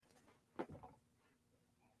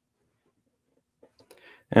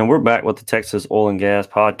And we're back with the Texas Oil and Gas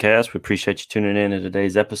Podcast. We appreciate you tuning in to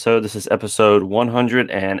today's episode. This is episode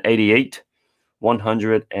 188.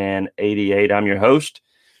 188. I'm your host,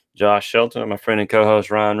 Josh Shelton. My friend and co-host,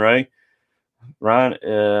 Ryan Ray. Ryan,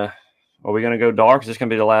 are we going to go dark? Is this going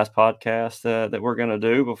to be the last podcast that we're going to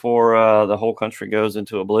do before the whole country goes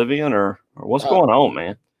into oblivion? Or what's going on,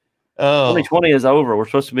 man? 2020 is over. We're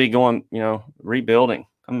supposed to be going, rebuilding,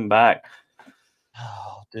 coming back.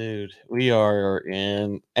 Oh, dude, we are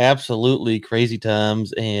in absolutely crazy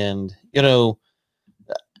times. And,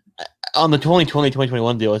 on the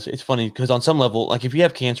 2020-2021 deal, it's funny because on some level, like if you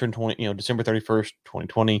have cancer in December 31st,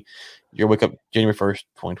 2020, you wake up January 1st,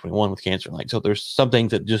 2021 with cancer. Like, so there's some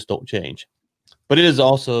things that just don't change. But it's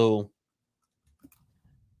also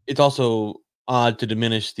odd to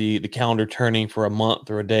diminish the calendar turning for a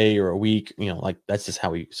month or a day or a week. Like that's just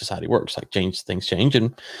how society works. Like things change,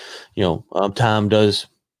 and time does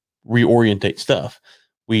reorientate stuff.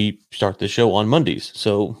 We start the show on Mondays,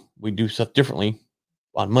 so we do stuff differently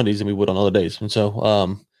on Mondays than we would on other days. And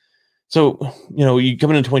so you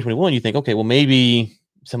come into 2021, you think, okay, well maybe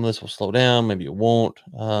some of this will slow down, maybe it won't.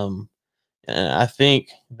 And I think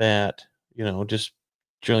that just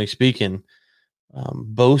generally speaking,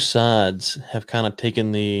 both sides have kind of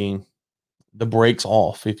taken the brakes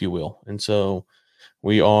off, if you will. And so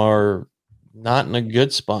we are not in a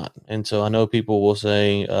good spot. And so I know people will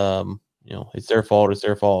say, it's their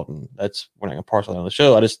fault. And we're not going to parcel that on the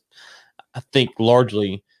show. I think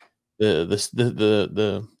largely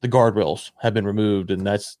the guardrails have been removed, and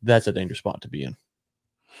that's a dangerous spot to be in.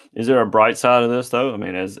 Is there a bright side of this though? I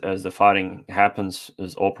mean, as the fighting happens,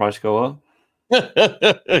 does oil price go up?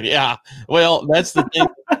 Yeah, well, that's the thing.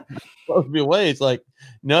 Supposed to be away. It's like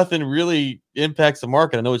nothing really impacts the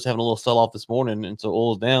market. I know it's having a little sell off this morning, and so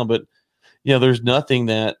oil's down. But there's nothing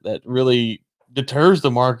that really deters the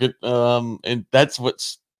market. And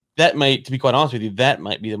that might, to be quite honest with you, that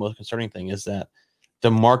might be the most concerning thing, is that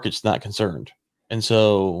the market's not concerned. And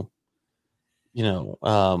so,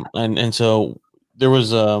 and so there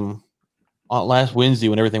was last Wednesday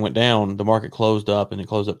when everything went down, the market closed up, and it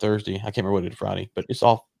closed up Thursday. I can't remember what it did Friday, but it's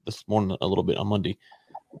off this morning a little bit on Monday.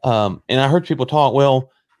 And I heard people talk,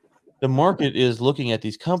 well, the market is looking at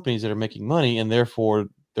these companies that are making money and therefore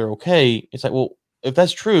they're okay. It's like, well, if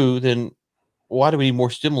that's true, then why do we need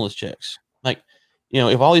more stimulus checks? Like,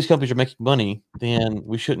 if all these companies are making money, then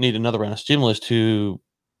we shouldn't need another round of stimulus to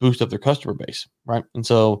boost up their customer base. Right. And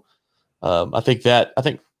so I think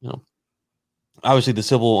obviously the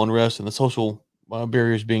civil unrest and the social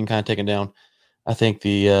barriers being kind of taken down, I think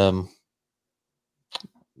the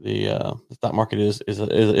stock market is kind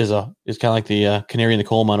of like the canary in the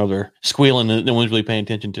coal mine over there, squealing that no one's really paying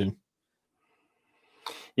attention to.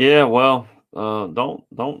 Yeah, well, don't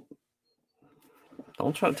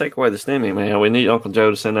try to take away the stimmy, man. We need Uncle Joe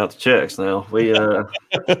to send out the checks now. We You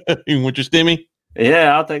want your stimmy?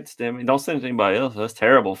 Yeah, I'll take the stimmy. Don't send it to anybody else. That's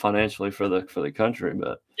terrible financially for the country,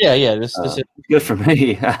 but this is good for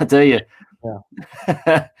me. I tell you. Yeah.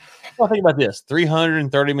 Well, think about this: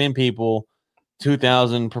 330 million people,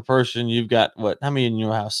 2,000 per person. You've got what? How many in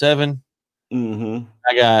your house? 7. Mm-hmm.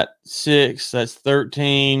 I got 6. That's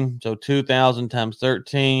 13. So 2,000 times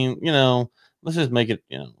 13. Let's just make it.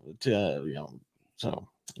 So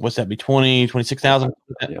what's that? Be 20, 26,000.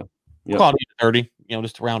 Yeah. Call it 30.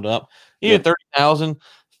 Just to round up. You get 30,000.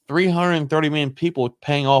 330 million people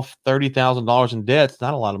paying off $30,000 in debt. It's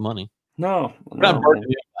not a lot of money. No. Not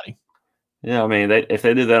burdening anybody. Yeah, I mean, if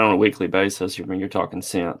they did that on a weekly basis, you're talking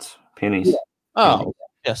cents, pennies. Yeah. Oh,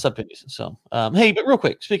 yeah, sub pennies. So, hey, but real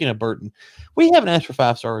quick, speaking of burden, we haven't asked for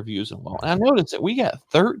 5-star reviews in a while. And I noticed that we got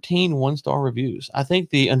 13 1-star reviews. I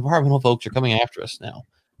think the environmental folks are coming after us now.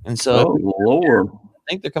 And so, Lord, I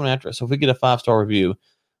think they're coming after us. So, if we get a 5-star review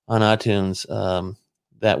on iTunes,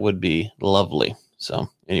 that would be lovely. So,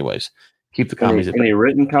 anyways, keep the comments. Any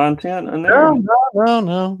written content in there?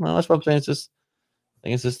 No. That's what I'm saying. I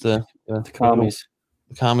think it's just the commies.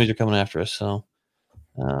 The commies are coming after us. So,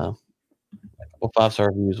 5-star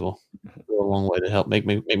reviews will go a long way to help make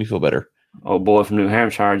me feel better. Oh, boy from New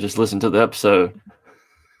Hampshire just listened to the episode.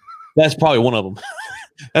 That's probably one of them.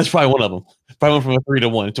 Probably went from a 3 to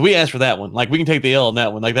 1. So we asked for that one. Like, we can take the L on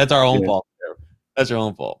that one. Like, that's our own fault. That's our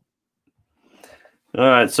own fault. All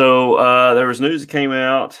right. So there was news that came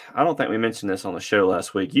out. I don't think we mentioned this on the show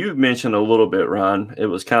last week. You mentioned a little bit, Ryan. It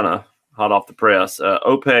was kind of hot off the press.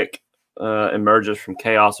 OPEC emerges from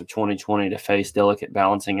chaos of 2020 to face delicate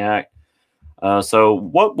balancing act. So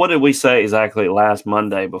what did we say exactly last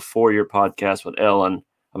Monday before your podcast with Ellen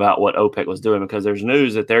about what OPEC was doing? Because there's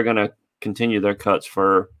news that they're going to continue their cuts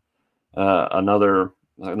for another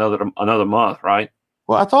month, right?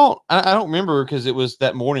 Well, I thought I don't remember because it was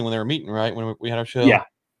that morning when they were meeting, right? When we had our show. Yeah.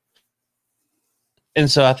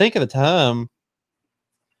 And so I think at the time,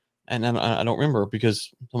 and I don't remember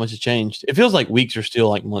because so much has changed. It feels like weeks are still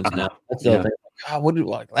like months now. That's the other thing. God, what did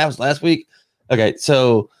that was last week? Okay,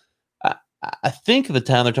 so I think at the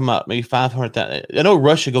time they're talking about maybe 500,000. I know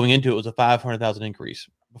Russia going into it was a 500,000 increase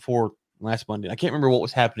before last Monday. I can't remember what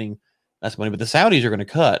was happening last Monday, but the Saudis are going to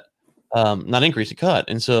cut, not increase, to cut.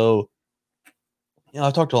 And so,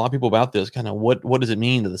 I've talked to a lot of people about this. Kind of what does it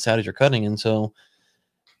mean that the Saudis are cutting? And so,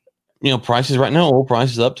 prices right now, oil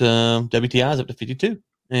prices up to WTI is up to 52.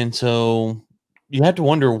 And so you have to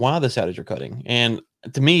wonder why the Saudis are cutting. And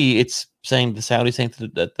to me, it's saying the Saudis think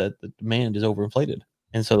that the demand is overinflated.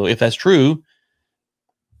 And so if that's true,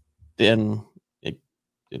 then we're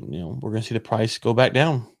going to see the price go back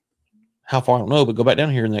down. How far, I don't know, but go back down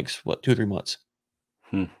here in the next, 2 or 3 months.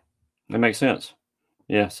 That makes sense.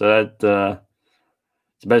 Yeah, so that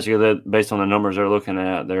it's basically that based on the numbers they're looking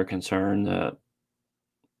at, they're concerned that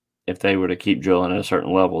if they were to keep drilling at a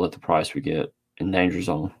certain level, that the price would get in danger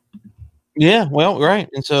zone. Yeah, well, right.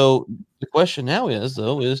 And so the question now is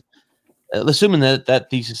assuming that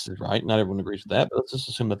thesis is right, not everyone agrees with that, but let's just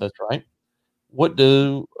assume that that's right. What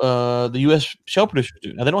do the U.S. shale producers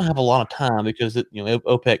do? Now, they don't have a lot of time because,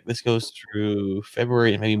 OPEC, this goes through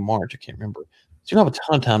February and maybe March. I can't remember. So you don't have a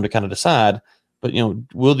ton of time to kind of decide. But,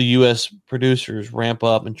 will the U.S. producers ramp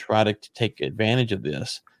up and try to take advantage of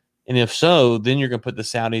this? And if so, then you're going to put the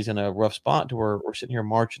Saudis in a rough spot to where we're sitting here in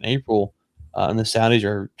March and April, and the Saudis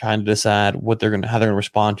are trying to decide how they're going to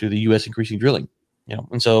respond to the U.S. increasing drilling.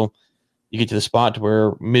 And so you get to the spot to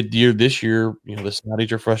where mid-year this year, the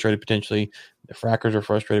Saudis are frustrated potentially, the frackers are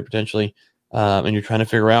frustrated potentially, and you're trying to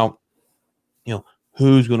figure out,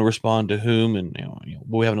 who's going to respond to whom, and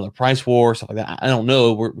will we have another price war, stuff like that. I don't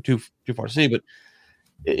know. We're too far to see, but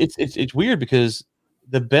it's weird because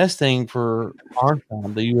the best thing for our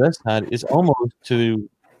side, the U.S. side, is almost to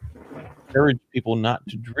encourage people not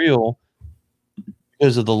to drill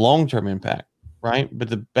because of the long-term impact, right? But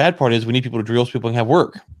the bad part is we need people to drill so people can have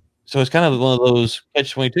work. So it's kind of one of those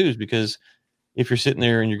catch-22s because if you're sitting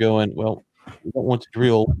there and you're going, well, we don't want to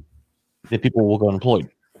drill, then people will go unemployed.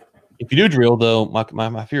 If you do drill, though,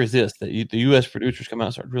 my fear is this, that the U.S. producers come out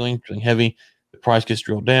and start drilling heavy, the price gets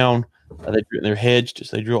drilled down, they're hedged,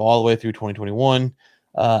 so they drill all the way through 2021,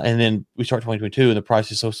 and then we start 2022, and the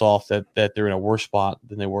price is so soft that they're in a worse spot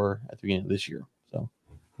than they were at the beginning of this year. So,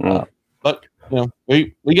 but,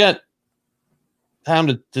 we got time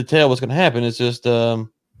to tell what's going to happen. It's just a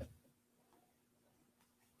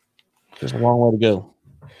long way to go.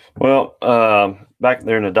 Well, back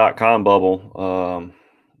there in the .com bubble,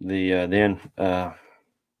 the then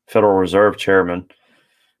Federal Reserve Chairman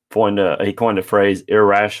coined a phrase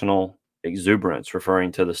 "irrational exuberance,"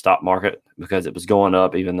 referring to the stock market because it was going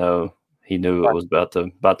up, even though he knew it was about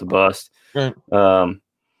to bust. Right.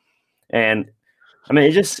 And I mean,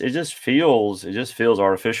 it just feels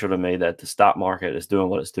artificial to me that the stock market is doing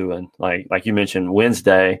what it's doing. Like you mentioned,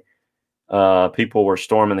 Wednesday, people were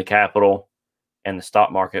storming the Capitol, and the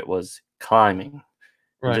stock market was climbing.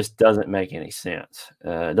 Right. It just doesn't make any sense.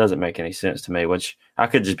 It doesn't make any sense to me, which I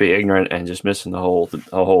could just be ignorant and just missing the whole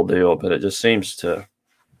deal. But it just seems to.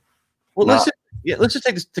 Well, let's just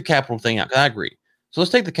take the capital thing out. I agree. So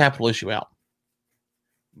let's take the capital issue out.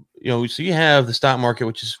 So you have the stock market,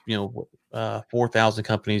 which is 4,000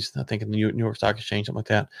 companies, I think, in the New York Stock Exchange, something like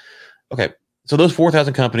that. Okay, so those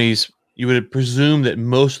 4,000 companies, you would presume that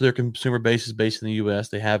most of their consumer base is based in the U.S.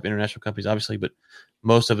 They have international companies, obviously, but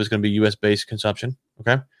most of it's going to be U.S.-based consumption.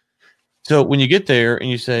 Okay, so when you get there and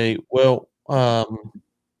you say, well,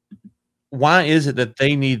 why is it that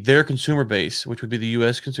they need their consumer base, which would be the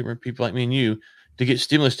U.S. consumer, people like me and you, to get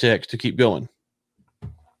stimulus checks to keep going?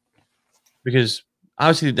 Because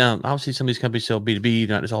obviously some of these companies sell B2B,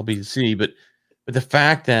 not just all B2C, but the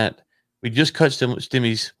fact that we just cut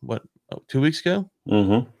stimmies, 2 weeks ago?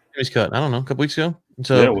 Mm-hmm. Stimmies cut, I don't know, a couple weeks ago? And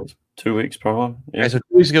so, it was 2 weeks probably. Yeah. Okay, so 2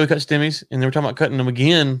 weeks ago we cut stimmies, and they were talking about cutting them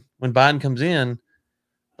again when Biden comes in.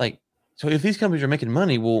 So if these companies are making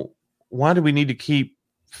money, well, why do we need to keep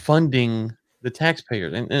funding the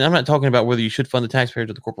taxpayers? And I'm not talking about whether you should fund the taxpayers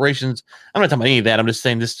or the corporations. I'm not talking about any of that. I'm just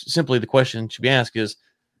saying this simply the question should be asked is,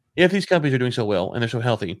 if these companies are doing so well and they're so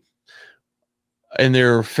healthy and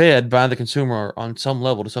they're fed by the consumer on some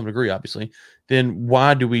level to some degree, obviously, then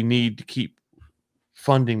why do we need to keep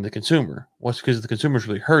funding the consumer? Well, it's because the consumer's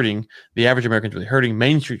really hurting. The average American's really hurting.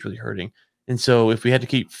 Main Street's really hurting. And so if we had to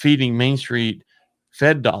keep feeding Main Street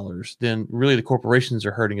Fed dollars, then really the corporations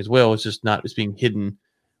are hurting as well. It's just not, it's being hidden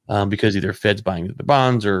because either Fed's buying the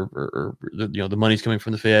bonds or the money's coming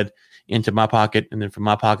from the Fed into my pocket, and then from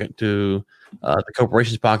my pocket to the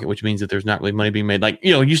corporation's pocket, which means that there's not really money being made. Like,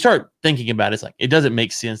 you start thinking about it, it's like it doesn't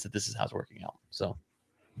make sense that this is how it's working out. So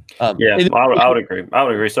I would agree. I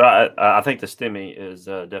would agree. So I think the STEMI is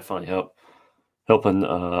definitely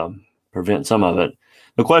helping prevent some of it.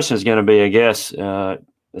 The question is going to be, I guess,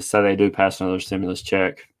 let's say they do pass another stimulus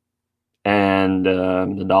check, and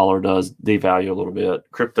the dollar does devalue a little bit.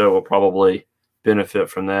 Crypto will probably benefit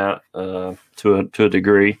from that to a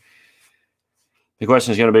degree. The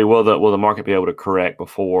question is going to be, will the market be able to correct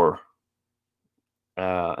before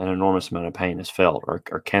an enormous amount of pain is felt, or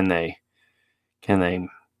can they kind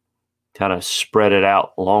of spread it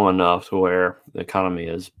out long enough to where the economy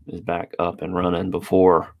is back up and running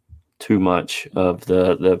before too much of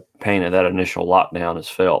the pain of that initial lockdown is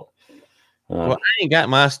felt? Well, I ain't got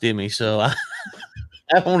my STEMI, so I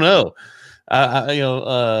don't know.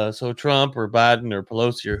 So Trump or Biden or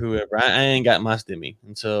Pelosi or whoever, I ain't got my STEMI,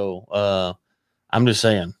 and so I'm just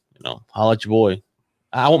saying, holla at your boy.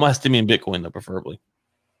 I want my STEMI in Bitcoin though, preferably.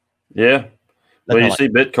 Yeah. Well, you see,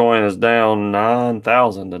 Bitcoin is down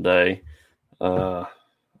 9,000 today. I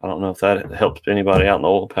don't know if that helps anybody out in the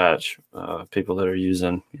oil patch. People that are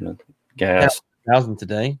using, gas. 1,000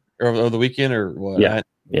 today or over the weekend or what? Yeah.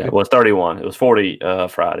 Well, it's 31. It was 40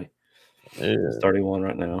 Friday. It's 31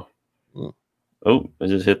 right now. Oh, it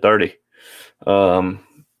just hit 30.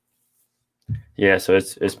 Yeah. So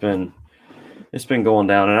it's been going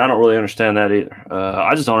down, and I don't really understand that either.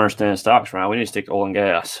 I just don't understand stocks, right? We need to stick to oil and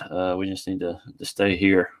gas. We just need to stay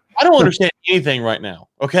here. I don't understand anything right now.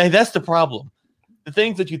 Okay, that's the problem. The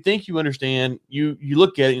things that you think you understand, you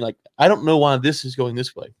look at it, and you're like, I don't know why this is going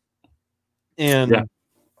this way. And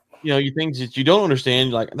you things that you don't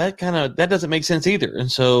understand, like that doesn't make sense either. And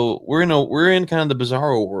so we're in kind of the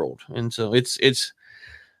bizarro world. And so it's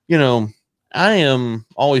I am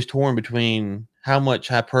always torn between how much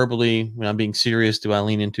hyperbole, when I'm being serious, do I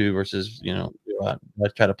lean into versus, do I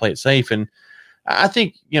try to play it safe? And I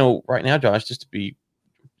think, right now, Josh, just to be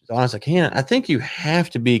as honest as I can, I think you have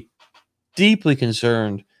to be deeply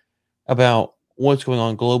concerned about what's going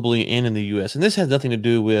on globally and in the U.S. And this has nothing to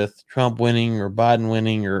do with Trump winning or Biden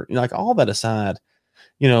winning or like all that aside.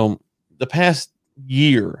 The past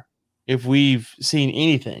year, if we've seen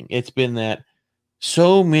anything, it's been that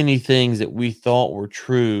so many things that we thought were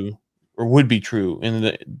true or would be true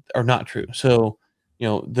and are not true. So,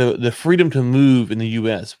 the freedom to move in the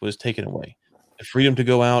U.S. was taken away. The freedom to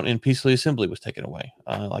go out and peacefully assembly was taken away.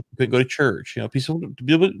 Like you couldn't go to church.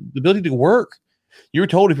 The ability to work. You were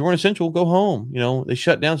told if you weren't essential, go home. They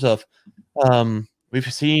shut down stuff.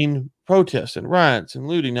 We've seen protests and riots and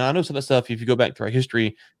looting. Now I know some of that stuff, if you go back to our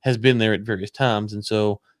history, has been there at various times, and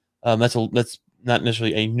so that's not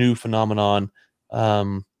necessarily a new phenomenon.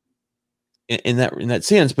 In that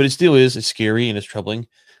sense, but it still is. It's scary and it's troubling.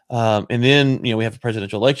 And then we have a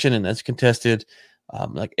presidential election, and that's contested.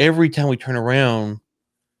 Like every time we turn around,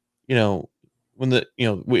 when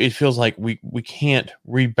it feels like we can't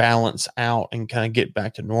rebalance out and kind of get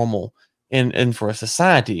back to normal. And for a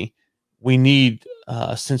society, we need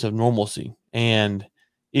a sense of normalcy. And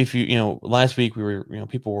if last week we were,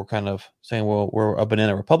 people were kind of saying, well, we're a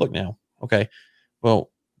banana republic now. Okay, well.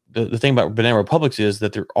 The thing about banana republics is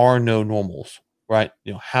that there are no normals, right?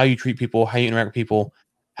 How you treat people, how you interact with people,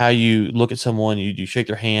 how you look at someone, you shake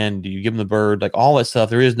their hand, do you give them the bird, like all that stuff.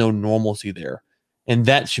 There is no normalcy there. And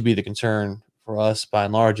that should be the concern for us by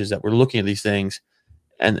and large, is that we're looking at these things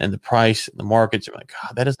and the price and the markets are like,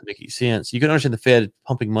 God, that doesn't make any sense. You can understand the Fed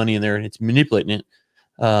pumping money in there and it's manipulating it.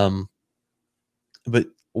 But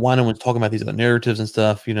why no one's talking about these other narratives and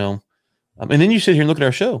stuff, and then you sit here and look at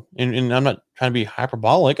our show, and I'm not trying to be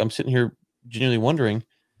hyperbolic. I'm sitting here genuinely wondering,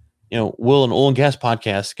 will an oil and gas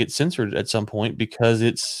podcast get censored at some point because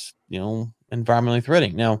it's, environmentally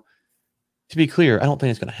threatening? Now, to be clear, I don't think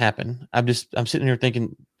it's going to happen. I'm sitting here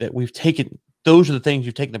thinking that those are the things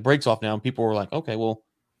you've taken the brakes off now, and people were like, okay, well,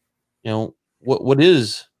 what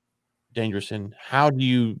is dangerous, and how do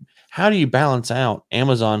you balance out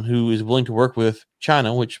Amazon, who is willing to work with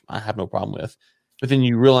China, which I have no problem with. But then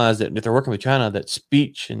you realize that if they're working with China, that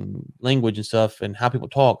speech and language and stuff and how people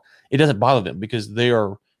talk, it doesn't bother them because they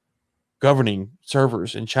are governing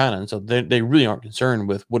servers in China. And so they really aren't concerned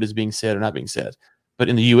with what is being said or not being said. But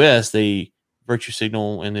in the U.S., they virtue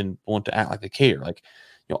signal and then want to act like they care. Like,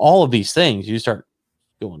 all of these things, you start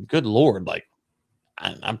going, good Lord, like,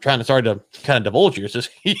 I'm sorry to kind of divulge here. It's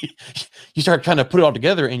just you start trying to put it all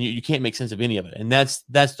together and you can't make sense of any of it. And that's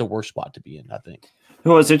the worst spot to be in, I think.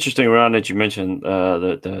 Well, it's interesting, Ron, that you mentioned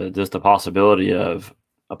just the possibility of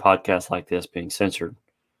a podcast like this being censored.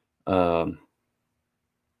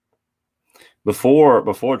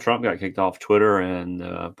 before Trump got kicked off Twitter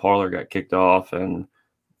and Parler got kicked off, and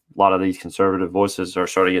a lot of these conservative voices are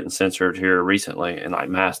starting getting censored here recently in like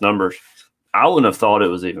mass numbers. I wouldn't have thought it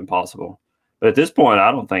was even possible. But at this point,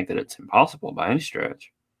 I don't think that it's impossible by any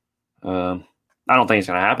stretch. I don't think it's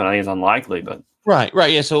going to happen. I think it's unlikely, but Right.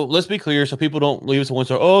 Yeah. So let's be clear, so people don't leave us one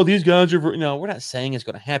star. Oh, these guys are. No, we're not saying it's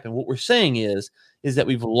going to happen. What we're saying is that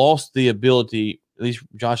we've lost the ability. At least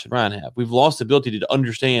Josh and Ryan have. We've lost the ability to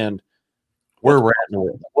understand where we're at in the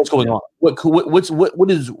world. What's going on?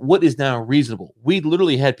 What is now reasonable? We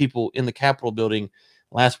literally had people in the Capitol building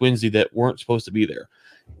last Wednesday that weren't supposed to be there.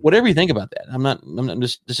 Whatever you think about that, I'm not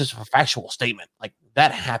just. This is a factual statement. Like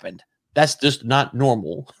that happened. That's just not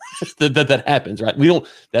normal that happens, right? We don't.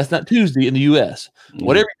 That's not Tuesday in the U.S.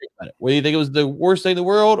 Whatever you think about it, whether you think it was the worst thing in the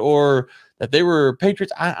world or that they were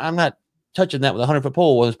patriots, I'm not touching that with a 100-foot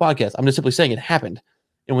pole on this podcast. I'm just simply saying it happened,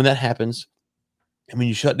 and when that happens, I mean,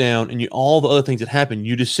 you shut down, and all the other things that happen,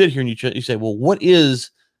 you just sit here and you say, well, what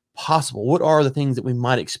is possible? What are the things that we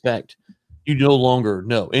might expect? You no longer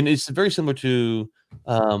know, and it's very similar to.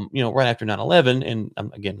 Right after 9/11, and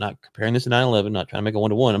I'm again not comparing this to 9/11, not trying to make a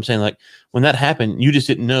one-to-one. I'm saying like when that happened, you just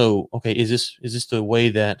didn't know. Okay, is this the way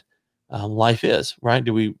that life is? Right?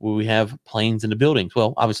 Will we have planes in the buildings?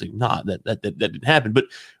 Well, obviously not. That didn't happen. But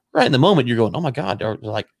right in the moment, you're going, oh my God,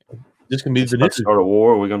 like this can be the next start a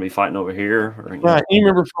war. We're going to be fighting over here, right? You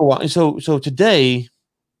remember for a while. And so today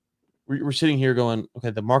we're sitting here going,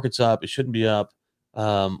 okay, the market's up. It shouldn't be up.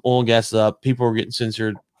 Oil and gas is up. People are getting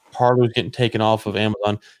censored. Parler was getting taken off of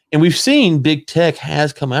Amazon, and we've seen big tech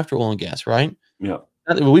has come after oil and gas, right? Yeah,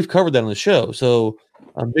 we've covered that on the show. So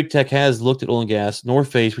big tech has looked at oil and gas.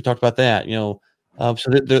 North Face, we talked about that. So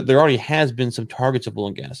there already has been some targets of oil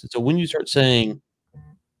and gas, and so when you start saying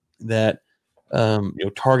that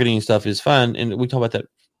targeting stuff is fine, and we talk about that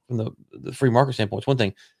from the free market standpoint, it's one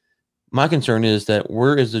thing. My concern is that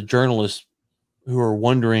we're as the journalists who are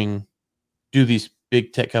wondering, do these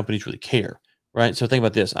big tech companies really care? Right. So think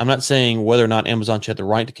about this. I'm not saying whether or not Amazon should have the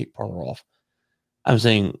right to kick Parler off. I'm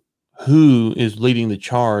saying who is leading the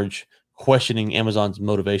charge questioning Amazon's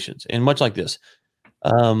motivations. And much like this,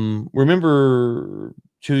 remember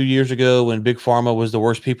 2 years ago when Big Pharma was the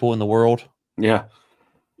worst people in the world? Yeah.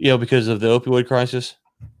 Because of the opioid crisis.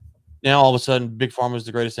 Now, all of a sudden, Big Pharma is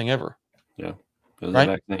the greatest thing ever. Yeah. It was a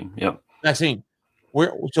vaccine. Yep. Vaccine.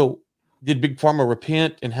 So did Big Pharma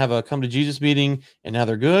repent and have a come to Jesus meeting and now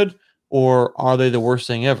they're good? Or are they the worst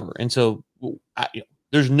thing ever? And so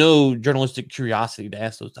there's no journalistic curiosity to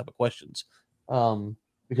ask those type of questions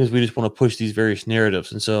because we just want to push these various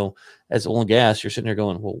narratives. And so as oil and gas, you're sitting there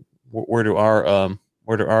going, well, where do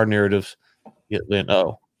our narratives get banned?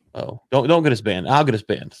 Oh, don't get us banned. I'll get us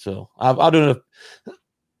banned. So I'll do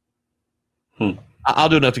enough. I'll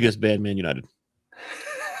do enough to get us banned, Man United.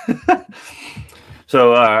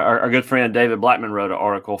 So our good friend David Blackman wrote an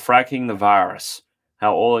article, Fracking the Virus,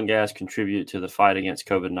 How Oil and Gas Contribute to the Fight Against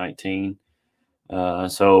COVID-19.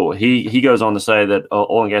 So he goes on to say that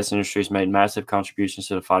oil and gas industry has made massive contributions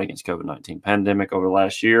to the fight against COVID-19 pandemic over the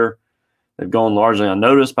last year. They've gone largely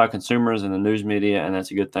unnoticed by consumers and the news media, and that's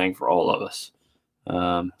a good thing for all of us.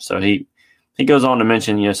 So he goes on to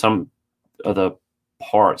mention some of the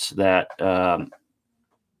parts that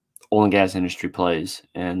oil and gas industry plays,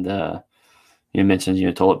 and you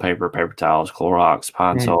mentioned toilet paper, paper towels, Clorox,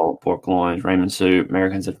 Pine Sol, pork loins, Raymond soup,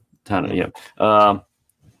 Americans a ton of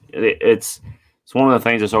it's one of the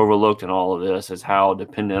things that's overlooked in all of this is how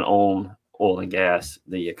dependent on oil and gas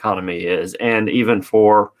the economy is, and even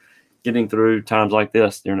for getting through times like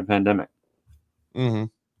this during the pandemic. Mm-hmm.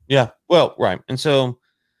 Yeah, well, right, and so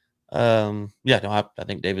I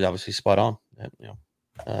think David's obviously spot on.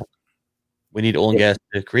 We need oil and gas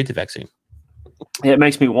to create the vaccine. It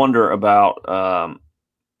makes me wonder about.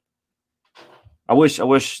 I wish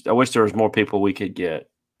there was more people we could get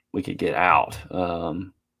out.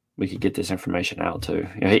 We could get this information out too.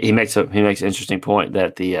 He makes an interesting point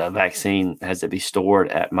that the vaccine has to be stored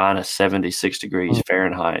at minus 76 degrees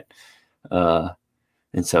Fahrenheit, and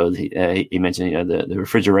so he mentioned the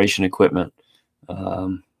refrigeration equipment.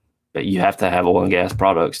 But you have to have oil and gas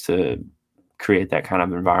products to create that kind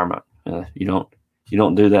of environment. You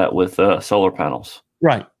don't do that with solar panels.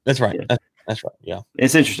 Right. That's right. Yeah. That's right. Yeah.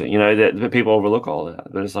 It's interesting, that people overlook all of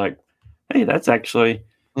that, but it's like, hey, that's actually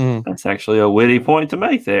a witty point to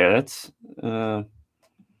make there. That's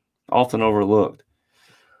often overlooked.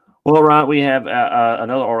 Well, Ryan, we have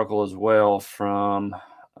another article as well from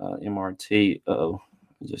MRT. I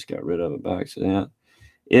just got rid of it by accident.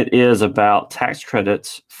 It is about tax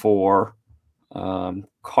credits for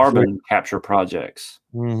carbon capture projects.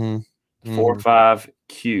 Mm-hmm.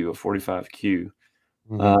 45Q.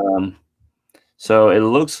 So it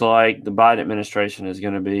looks like the Biden administration is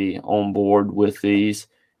going to be on board with these.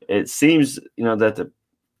 It seems, that the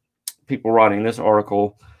people writing this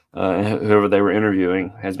article, whoever they were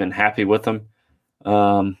interviewing, has been happy with them.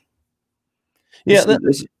 So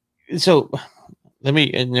let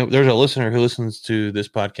me. There's a listener who listens to this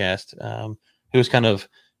podcast who was kind of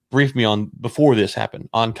briefed me on before this happened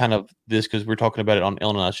on kind of this because we were talking about it on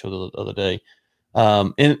Ellen and I's show the other day.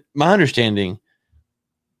 And my understanding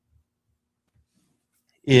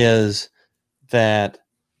is that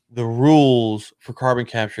the rules for carbon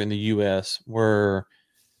capture in the U.S. were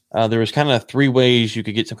there was kind of 3 ways you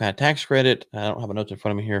could get some kind of tax credit. I don't have my notes in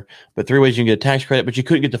front of me here, but 3 ways you can get a tax credit, but you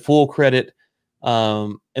couldn't get the full credit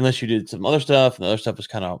unless you did some other stuff, and the other stuff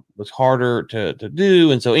was harder to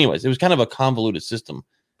do. And so, anyways, it was kind of a convoluted system.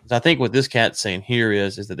 So I think what this cat's saying here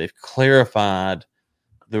is that they've clarified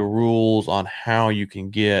the rules on how you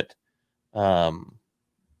can get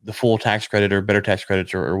the full tax credit or better tax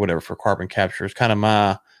credits or whatever for carbon capture. Is kind of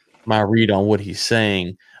my read on what he's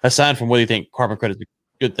saying. Aside from whether you think carbon credit is a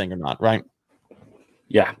good thing or not, right?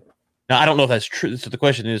 Yeah. Now I don't know if that's true. So the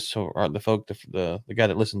question is, so are the guy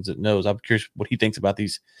that listens that knows, I'm curious what he thinks about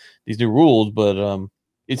these new rules. But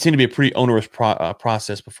it seemed to be a pretty onerous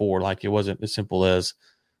process before. Like it wasn't as simple as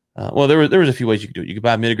there was a few ways you could do it. You could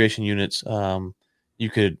buy mitigation units. You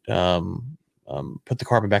could put the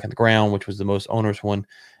carbon back in the ground, which was the most onerous one.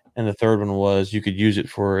 And the third one was you could use it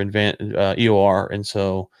for EOR. And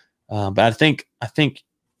so, but I think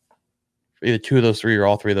either 2 of those 3 or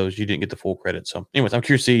all 3 of those, you didn't get the full credit. So anyways, I'm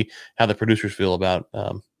curious to see how the producers feel about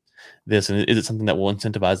this. And is it something that will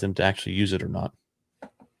incentivize them to actually use it or not?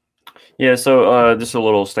 Yeah. So just a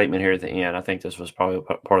little statement here at the end. I think this was probably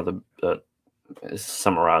part of it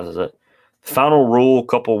summarizes it. The final rule,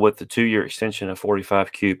 coupled with the 2-year extension of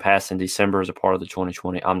 45Q, passed in December as a part of the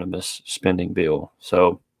 2020 omnibus spending bill.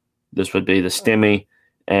 So this would be the STEMI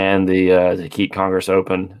and the to keep Congress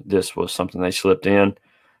open. This was something they slipped in.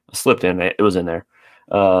 It was in there.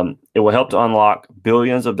 It will help to unlock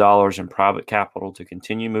billions of dollars in private capital to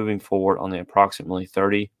continue moving forward on the approximately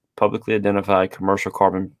 30 publicly identified commercial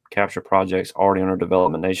carbon capture projects already under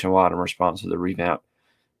development nationwide in response to the revamped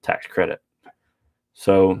tax credit.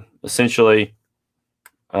 So essentially,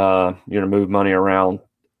 you're going to move money around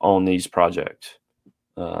on these projects.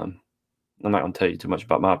 I'm not going to tell you too much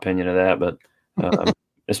about my opinion of that, but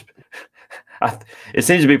it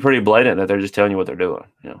seems to be pretty blatant that they're just telling you what they're doing.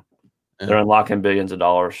 They're unlocking billions of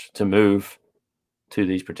dollars to move to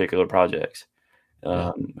these particular projects.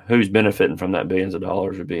 Who's benefiting from that billions of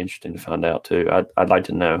dollars would be interesting to find out too. I'd like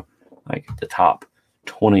to know, like the top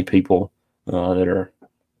 20 people that are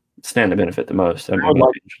stand to benefit the most. I would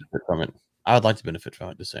like to benefit from it. I would like to benefit from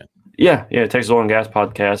it. Just saying. Yeah. Texas Oil and Gas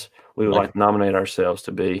Podcast. We would like to nominate ourselves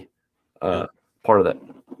to be part of that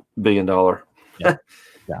 $1 billion. Yeah,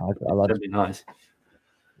 that'd be nice.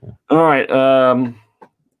 Yeah. All right.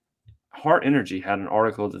 Hart Energy had an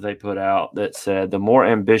article that they put out that said the more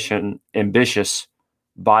ambitious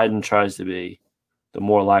Biden tries to be, the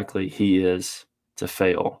more likely he is to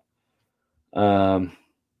fail.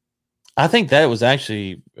 I think that was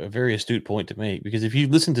actually a very astute point to make, because if you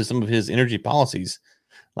listen to some of his energy policies,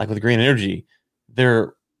 like with green energy,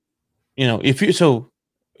 they're, you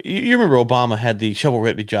remember Obama had the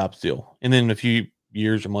shovel-ready jobs deal, and then a few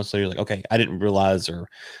years or months later, like, okay, I didn't realize, or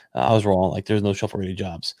I was wrong. Like, there's no shovel-ready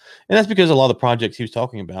jobs, and that's because a lot of the projects he was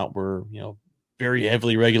talking about were, very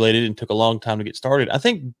heavily regulated and took a long time to get started. I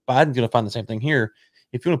think Biden's going to find the same thing here.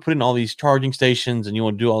 If you want to put in all these charging stations and you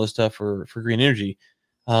want to do all this stuff for green energy,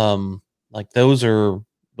 like those are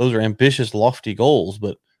ambitious, lofty goals,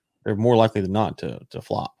 but they're more likely than not to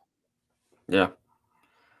flop. Yeah.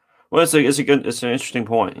 Well, it's an interesting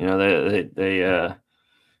point.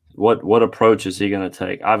 What approach is he going to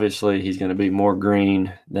take? Obviously, he's going to be more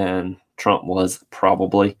green than Trump was,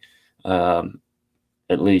 probably.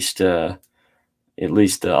 At least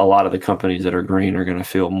a lot of the companies that are green are going to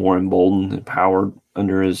feel more emboldened and empowered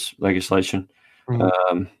under his legislation.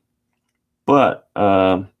 Mm-hmm. But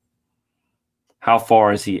how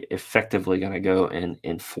far is he effectively going to go in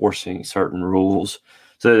enforcing certain rules?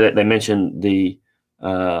 So they mentioned the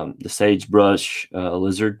sagebrush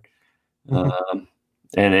lizard, mm-hmm.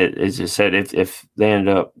 And it just said if they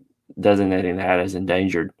ended up designating that as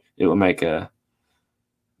endangered, it would make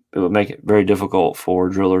it very difficult for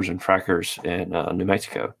drillers and frackers in New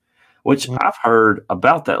Mexico, which mm-hmm. I've heard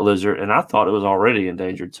about that lizard, and I thought it was already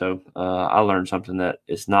endangered. So I learned something that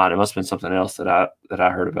it's not. It must have been something else that I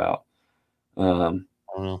heard about. I don't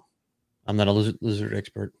know. I'm not a lizard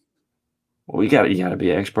expert. Well, you got to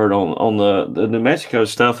be expert on the New Mexico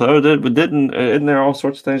stuff though. Isn't there all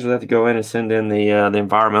sorts of things we have to go in and send in the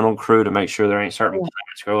environmental crew to make sure there ain't certain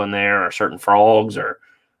plants growing there or certain frogs or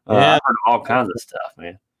Yeah, I've heard of all kinds of stuff,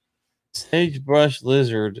 man. sagebrush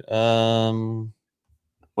lizard. Well,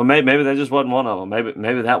 maybe that just wasn't one of them.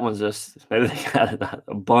 Maybe that one's just maybe they got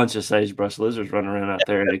a bunch of sagebrush lizards running around out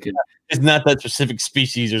there. They could. It's not that specific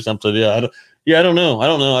species or something. I don't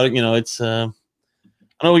know. It's.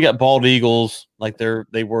 I know we got bald eagles, like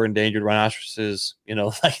they were endangered rhinoceroses.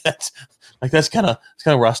 That's kind of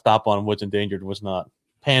where I stop on what's endangered and what's not.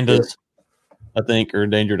 Pandas, I think, are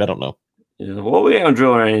endangered. I don't know. Yeah, well, we haven't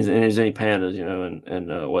drilled any pandas,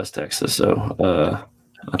 in West Texas, so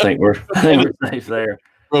I think we're safe there.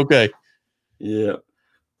 Okay. Yeah.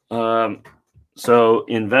 So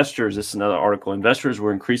investors, this is another article. Investors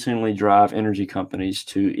will increasingly drive energy companies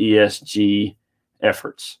to ESG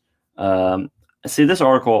efforts. See, this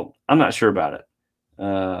article, I'm not sure about it.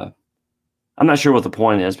 I'm not sure what the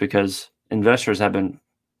point is because investors have been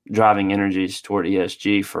driving energies toward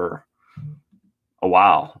ESG for a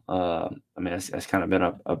while. I mean, that's kind of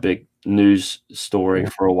been a big news story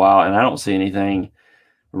for a while, and I don't see anything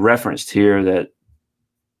referenced here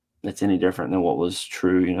that's any different than what was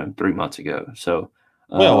true, 3 months ago. So,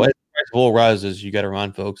 well, as the price of oil rises, you got to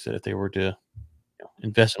remind folks that if they were to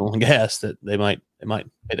invest in oil and gas, that they might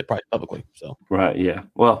pay the price publicly. So, right, yeah.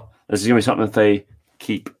 Well, this is gonna be something that they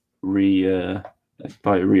keep probably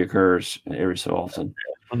reoccurs every so often.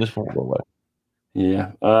 On this one, go away.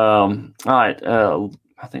 Yeah. All right. I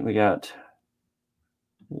think we got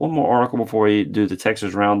one more article before we do the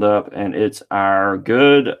Texas Roundup, and it's our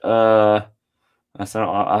good. I was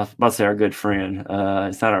about to say our good friend.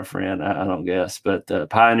 It's not our friend, I don't guess, but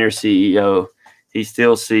Pioneer CEO. He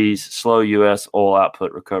still sees slow U.S. oil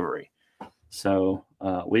output recovery. So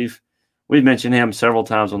we've mentioned him several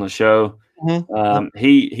times on the show. Mm-hmm.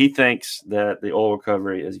 He thinks that the oil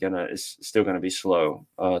recovery is still gonna be slow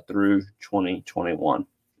through 2021.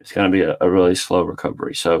 It's gonna be a really slow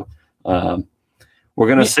recovery. So we're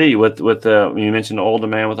gonna see with you mentioned the oil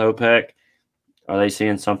demand with OPEC. Are they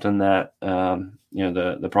seeing something that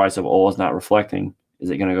the price of oil is not reflecting? Is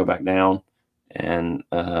it going to go back down? And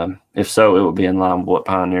if so, it would be in line with what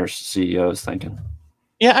Pioneer's CEO is thinking.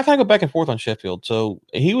 Yeah, I kind of go back and forth on Sheffield. So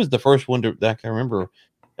he was the first one that I can remember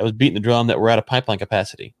that was beating the drum that we're out of pipeline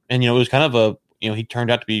capacity. And, it was kind of he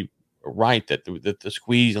turned out to be right that the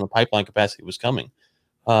squeeze on the pipeline capacity was coming.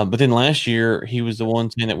 But then last year, he was the one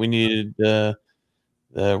saying that we needed the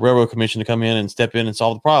Railroad Commission to come in and step in and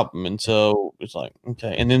solve the problem. And so it's like,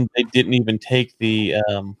 okay. And then they didn't even take they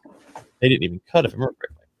didn't even cut it, if I remember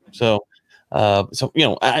correctly. So,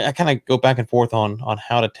 I kind of go back and forth on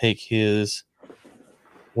how to take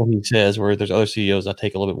what he says, where there's other CEOs I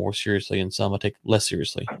take a little bit more seriously and some I take less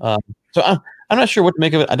seriously. So I'm not sure what to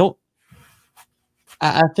make of it.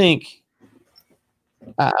 I think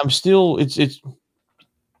I'm still, I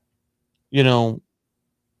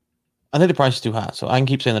think the price is too high. So I can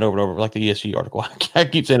keep saying that over and over, like the ESG article. I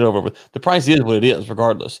keep saying it over and over. The price is what it is,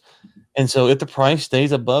 regardless. And so if the price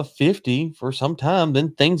stays above 50 for some time,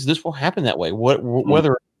 then this will happen that way.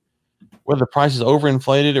 Whether the price is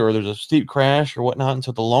overinflated or there's a steep crash or whatnot. And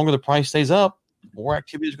so the longer the price stays up, more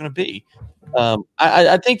activity is going to be.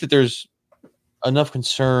 I think that there's enough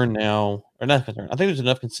concern now, or not concern. I think there's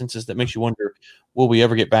enough consensus that makes you wonder, will we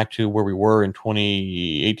ever get back to where we were in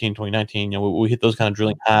 2018, 2019? Will we hit those kind of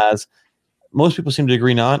drilling highs? Most people seem to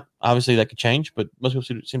agree not. Obviously, that could change, but most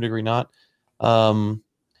people seem to agree not.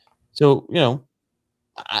 So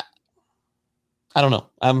I don't know.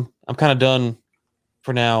 I'm kind of done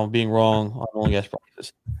for now being wrong on oil and gas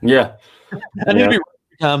prices. Yeah, I need to be wrong a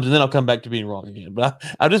few times, and then I'll come back to being wrong again. But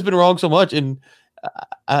I've just been wrong so much, and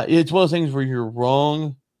it's one of those things where you're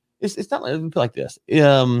wrong. It's not like this.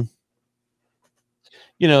 If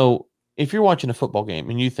you're watching a football game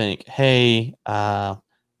and you think, hey,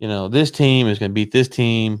 this team is going to beat this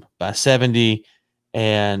team by 70,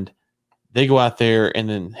 and they go out there and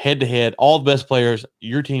then head to head, all the best players,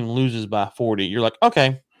 your team loses by 40. You're like,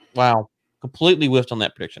 okay, wow, completely whiffed on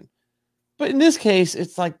that prediction. But in this case,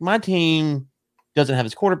 it's like my team doesn't have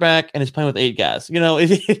its quarterback and is playing with 8 guys.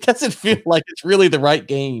 It doesn't feel like it's really the right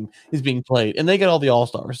game is being played, and they get all the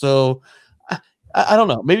all-stars. So I don't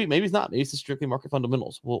know. Maybe it's not. Maybe it's strictly market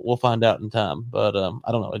fundamentals. We'll find out in time. But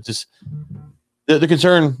I don't know. It's just the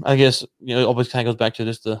concern, I guess, always kind of goes back to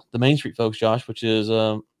just the Main Street folks, Josh, which is,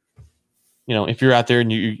 if you're out there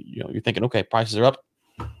and you're thinking, okay, prices are up,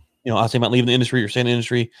 I say about leaving the industry or staying in the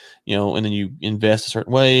industry, and then you invest a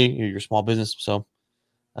certain way, you're a small business. So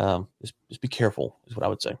just be careful is what I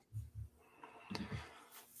would say.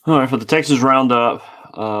 All right, for the Texas Roundup,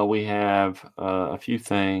 we have a few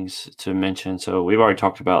things to mention. So we've already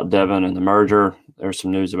talked about Devon and the merger. There's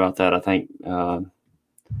some news about that. I think it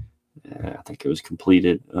was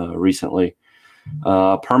completed recently.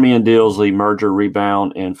 Permian Dilsley merger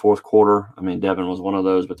rebound in fourth quarter. I mean, Devon was one of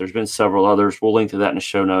those, but there's been several others. We'll link to that in the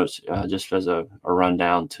show notes just as a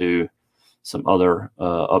rundown to some other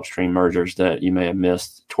upstream mergers that you may have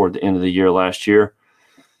missed toward the end of the year last year.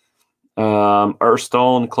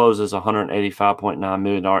 Earthstone closes $185.9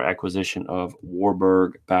 million acquisition of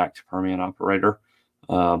Warburg-backed Permian operator.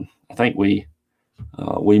 I think we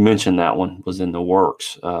mentioned that one was in the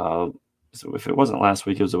works. So if it wasn't last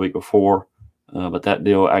week, it was the week before. But that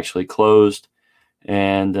deal actually closed.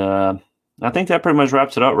 And I think that pretty much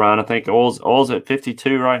wraps it up, Ryan. I think oil's at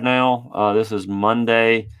 52 right now. This is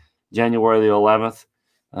Monday, January the 11th.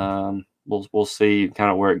 We'll see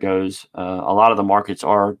kind of where it goes. A lot of the markets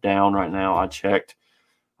are down right now. I checked.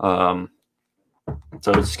 So it's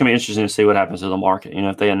going to be interesting to see what happens to the market.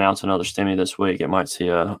 If they announce another stimmy this week, it might see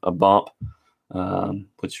a bump,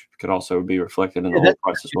 which could also be reflected in the oil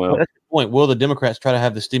price as well. That's the point. Will the Democrats try to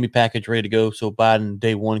have the stimmy package ready to go so Biden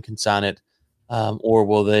day one can sign it, or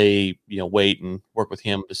will they, wait and work with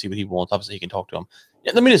him to see what he wants? Obviously, he can talk to him.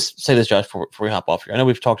 Yeah, let me just say this, Josh, before we hop off here. I know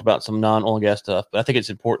we've talked about some non-oil and gas stuff, but I think it's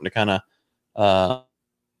important to kind of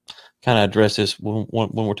address this one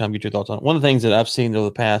more time. Get your thoughts on it. One of the things that I've seen over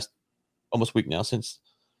the past almost week now, since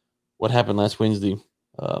what happened last Wednesday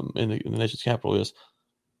in the nation's capital, is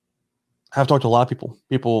I've talked to a lot of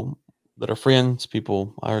people that are friends,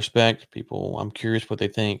 people I respect, people I'm curious what they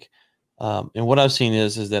think. And what I've seen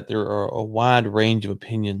is that there are a wide range of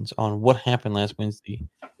opinions on what happened last Wednesday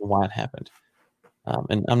and why it happened.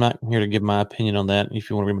 And I'm not here to give my opinion on that. If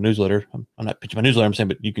you want to read my newsletter, I'm not pitching my newsletter, I'm saying,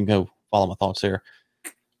 but you can go follow my thoughts there.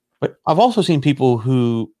 But I've also seen people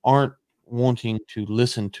who aren't wanting to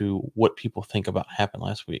listen to what people think about happened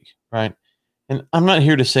last week, right? And I'm not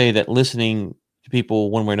here to say that listening to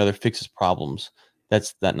people one way or another fixes problems.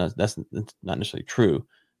 That's not necessarily true.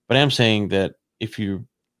 But I'm saying that if you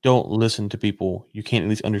don't listen to people, you can't at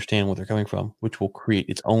least understand where they're coming from, which will create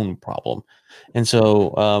its own problem. And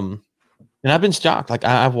so, and I've been shocked. Like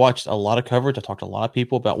I've watched a lot of coverage. I talked to a lot of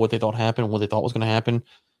people about what they thought happened, what they thought was going to happen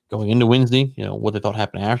going into Wednesday, what they thought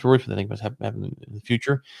happened afterwards, what they think was happening in the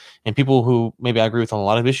future. And people who maybe I agree with on a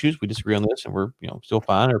lot of issues, we disagree on this and we're, still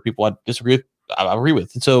fine, or people I disagree with, I agree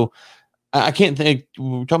with. And so I can't think,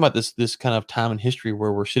 we're talking about this kind of time in history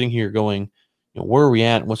where we're sitting here going, where are we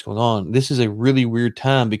at and what's going on? This is a really weird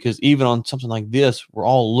time because even on something like this, we're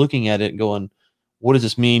all looking at it and going, what does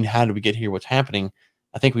this mean? How did we get here? What's happening?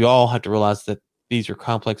 I think we all have to realize that these are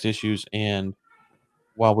complex issues, and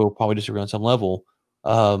while we'll probably disagree on some level,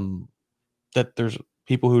 that there's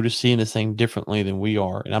people who are just seeing this thing differently than we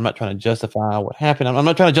are. And I'm not trying to justify what happened. I'm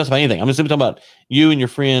not trying to justify anything. I'm just simply talking about you and your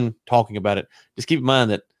friend talking about it. Just keep in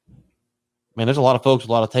mind that, man, there's a lot of folks with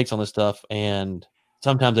a lot of takes on this stuff, and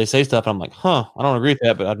sometimes they say stuff, and I'm like, I don't agree with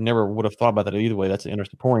that, but I never would have thought about that either way. That's an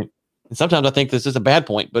interesting point. And sometimes I think this is a bad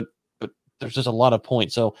point, but there's just a lot of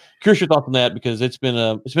points. So curious your thoughts on that, because it's been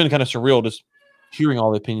kind of surreal just hearing all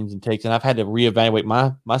the opinions and takes, and I've had to reevaluate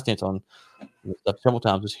my stance on this stuff several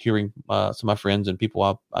times, just hearing some of my friends and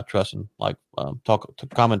people I trust and talk to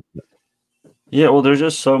comment. Yeah, well,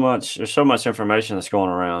 there's so much information that's going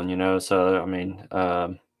around, So I mean,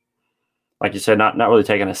 like you said, not really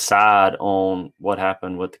taking a side on what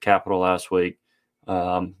happened with the Capitol last week.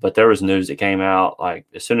 But there was news that came out, like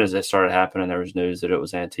as soon as it started happening, there was news that it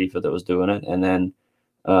was Antifa that was doing it. And then,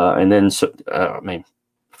 I mean,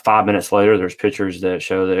 5 minutes later, there's pictures that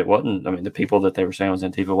show that it wasn't. I mean, the people that they were saying was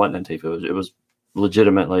Antifa wasn't Antifa. It was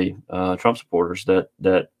legitimately Trump supporters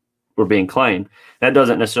that were being claimed. That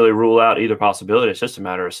doesn't necessarily rule out either possibility. It's just a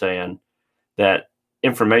matter of saying that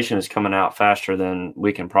information is coming out faster than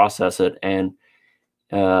we can process it. And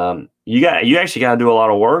you actually got to do a lot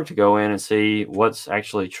of work to go in and see what's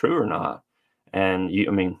actually true or not. And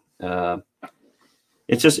it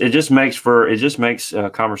just makes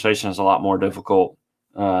conversations a lot more difficult.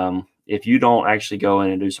 If you don't actually go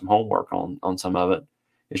in and do some homework on some of it,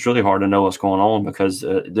 it's really hard to know what's going on because,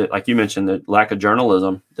 like you mentioned, the lack of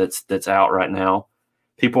journalism that's out right now.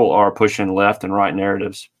 People are pushing left and right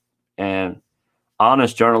narratives, and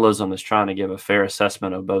honest journalism is trying to give a fair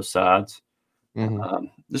assessment of both sides. Mm-hmm.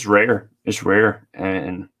 It's rare,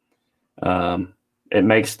 and it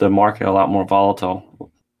makes the market a lot more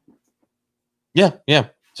volatile. Yeah.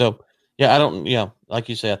 So, like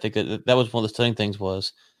you say, I think that was one of the stunning things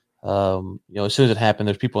was, as soon as it happened,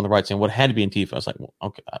 there's people on the right saying, well, it had to be Antifa. I was like, well,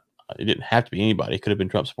 okay, it didn't have to be anybody. It could have been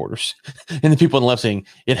Trump supporters. And the people on the left saying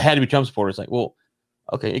it had to be Trump supporters. Like, well,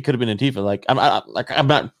 okay, it could have been Antifa. Like I'm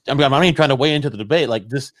not even trying to weigh into the debate. Like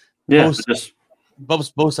this, Yeah,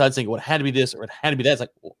 both sides think, well, it had to be this or it had to be that. It's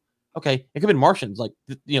like, well, okay, it could have been Martians. Like,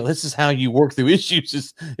 this is how you work through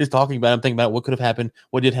issues. Is talking about. I'm thinking about what could have happened,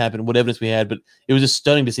 what did happen, what evidence we had. But it was just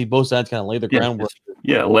stunning to see both sides kind of lay the groundwork.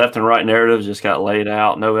 Yeah, left and right narratives just got laid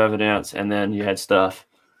out, no evidence, and then you had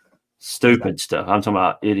stupid stuff. I'm talking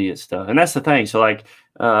about idiot stuff, and that's the thing. So, like,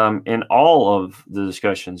 in all of the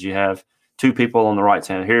discussions, you have two people on the right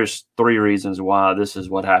side. Here's 3 reasons why this is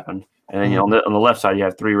what happened, and then on the left side, you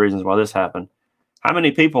have 3 reasons why this happened. How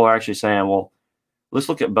many people are actually saying, well, let's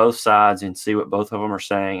look at both sides and see what both of them are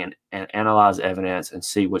saying and analyze evidence and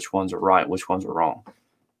see which ones are right, which ones are wrong?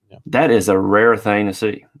 Yeah. That is a rare thing to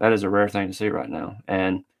see. That is a rare thing to see right now.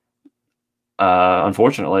 And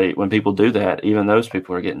unfortunately, when people do that, even those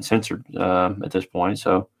people are getting censored at this point.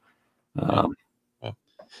 So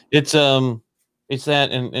it's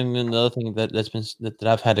that, and then the other thing that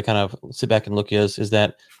I've had to kind of sit back and look is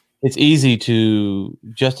that it's easy to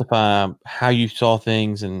justify how you saw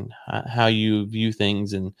things and how you view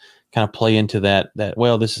things and kind of play into that,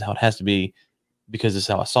 well, this is how it has to be because this is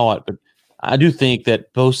how I saw it. But I do think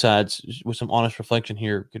that both sides, with some honest reflection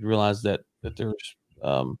here, could realize that there's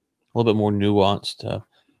a little bit more nuance to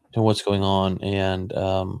what's going on. And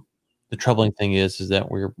the troubling thing is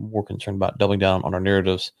that we're more concerned about doubling down on our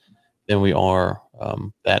narratives than we are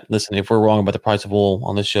that, listen, if we're wrong about the price of oil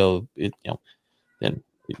on this show, then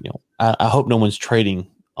I hope no one's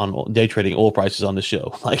day trading oil prices on the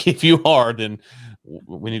show. Like, if you are, then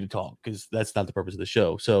we need to talk, because that's not the purpose of the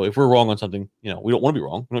show. So if we're wrong on something, we don't want to be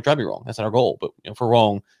wrong. We don't try to be wrong. That's not our goal. But if we're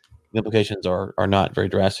wrong, the implications are not very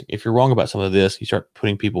drastic. If you're wrong about some of this, you start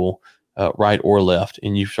putting people right or left,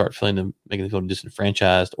 and you start making them feel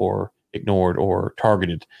disenfranchised or ignored or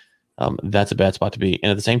targeted. That's a bad spot to be.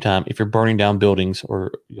 And at the same time, if you're burning down buildings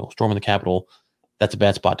or storming the Capitol, that's a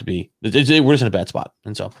bad spot to be. We're just in a bad spot.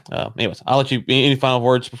 And so, anyways, I'll let you. Any final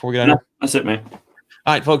words before we get out? That's it, man.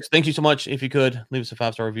 All right, folks. Thank you so much. If you could leave us a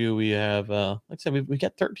 5-star review, we have, like I said, we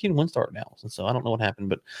got 13 1-star now. And so I don't know what happened,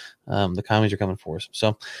 but the comments are coming for us.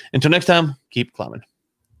 So until next time, keep climbing.